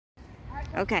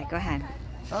Okay, go ahead.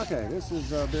 Okay, this is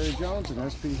Barry Jones in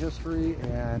SP History,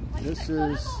 and this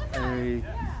is a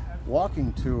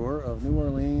walking tour of New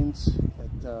Orleans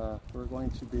that we're going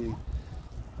to be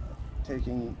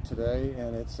taking today,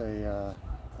 and it's a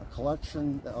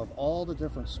collection of all the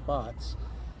different spots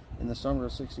in the summer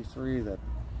of *63 that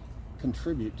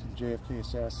contribute to the JFK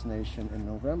assassination in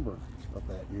November of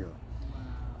that year.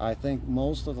 I think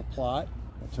most of the plot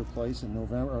that took place in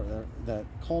November, that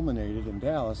culminated in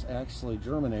Dallas, actually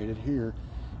germinated here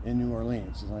in New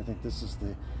Orleans. And I think this is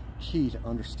the key to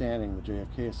understanding the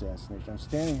JFK assassination. I'm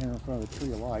standing here in front of the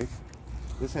Tree of Life.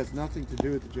 This has nothing to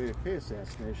do with the JFK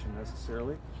assassination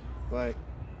necessarily, but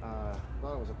I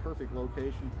thought it was a perfect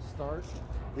location to start.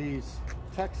 These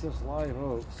Texas live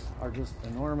oaks are just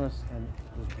enormous and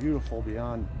just beautiful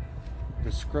beyond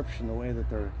description, the way that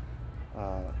they're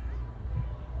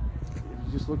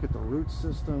you just look at the root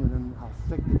system and then how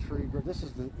thick the tree grows.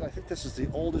 I think this is the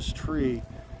oldest tree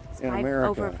in America.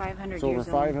 Over 500 it's years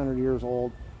over 500 years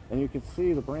old. And you can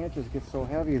see the branches get so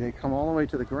heavy, they come all the way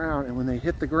to the ground, and when they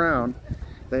hit the ground,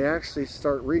 they actually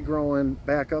start regrowing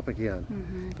back up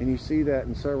again. And you see that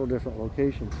in several different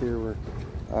locations here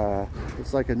where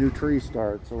it's like a new tree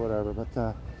starts or whatever.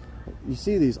 But you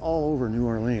see these all over New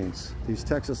Orleans, these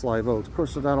Texas live oaks. Of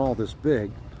course, they're not all this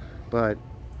big, but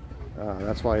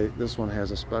that's why this one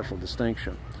has a special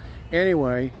distinction.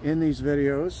 Anyway, in these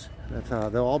videos,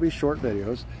 they'll all be short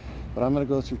videos, but I'm going to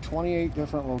go through 28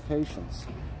 different locations.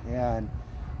 And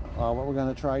what we're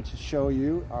going to try to show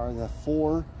you are the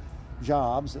 4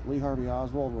 jobs that Lee Harvey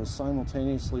Oswald was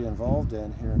simultaneously involved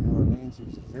in here in New Orleans. He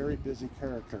was a very busy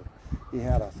character. He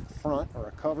had a front or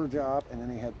a cover job, and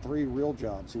then he had 3 real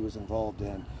jobs he was involved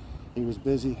in. He was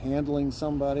busy handling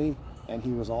somebody, and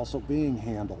he was also being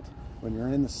handled. When you're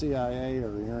in the CIA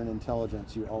or you're in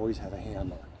intelligence, you always have a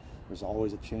handler. There's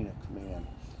always a chain of command.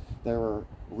 There were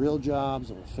real jobs,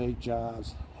 there were fake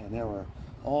jobs, and there were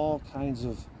all kinds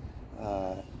of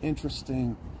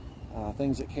interesting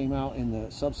things that came out in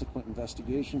the subsequent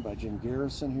investigation by Jim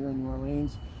Garrison here in New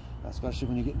Orleans, especially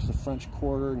when you get into the French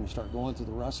Quarter and you start going through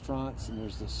the restaurants, and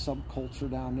there's this subculture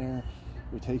down there.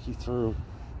 We take you through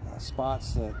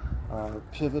spots that are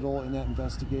pivotal in that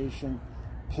investigation,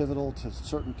 pivotal to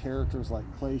certain characters like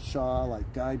Clay Shaw,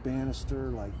 like Guy Bannister,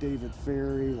 like David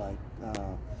Ferry, like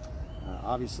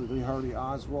obviously Lee Harvey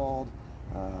Oswald,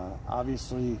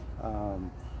 obviously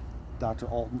Dr.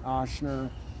 Alton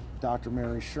Oshner, Dr.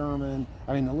 Mary Sherman.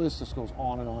 I mean, the list just goes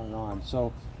on and on and on.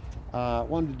 So I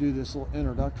wanted to do this little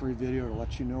introductory video to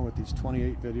let you know what these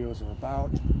 28 videos are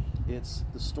about. It's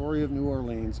the story of New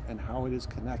Orleans and how it is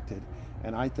connected,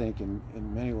 and I think in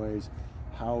many ways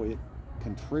how it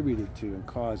contributed to and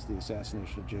caused the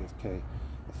assassination of JFK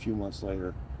a few months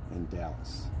later in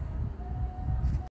Dallas.